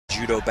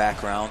judo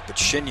background, but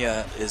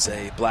Shinya is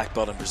a black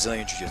belt in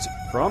Brazilian Jiu-Jitsu.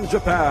 From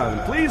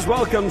Japan, please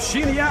welcome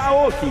Shinya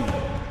Aoki.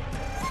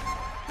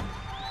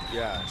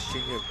 Yeah,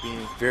 Shinya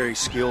being very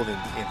skilled in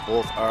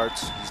both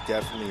arts. He's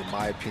definitely, in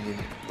my opinion,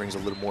 brings a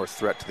little more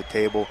threat to the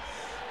table.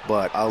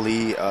 But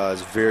Ali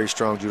is a very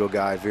strong judo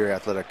guy, very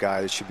athletic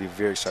guy. This should be a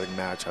very exciting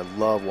match. I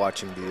love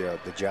watching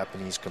the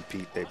Japanese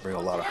compete. They bring a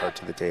lot of heart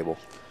to the table.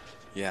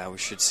 Yeah, we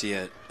should see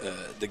it.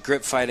 The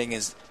grip fighting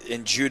is,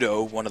 in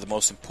judo, one of the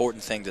most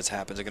important things that's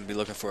happened. They're going to be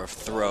looking for a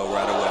throw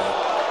right away.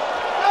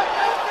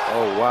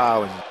 Oh,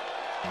 wow. And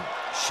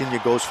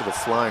Shinya goes for the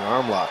flying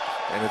arm lock,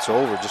 and it's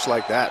over just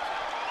like that.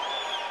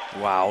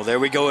 Wow, there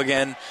we go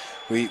again.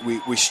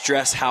 We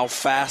stress how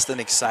fast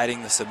and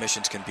exciting the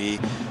submissions can be.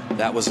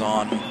 That was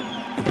on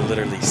in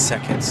literally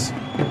seconds.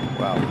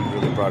 Wow, he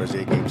really brought his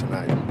A game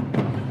tonight.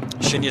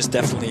 Shinya's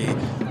definitely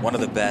one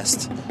of the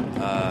best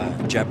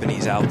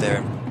Japanese out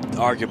there,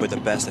 arguably the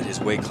best at his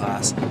weight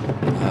class.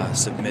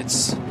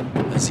 Submits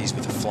Aziz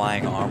with a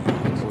flying arm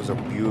lock. It was a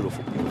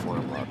beautiful, beautiful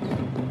arm lock.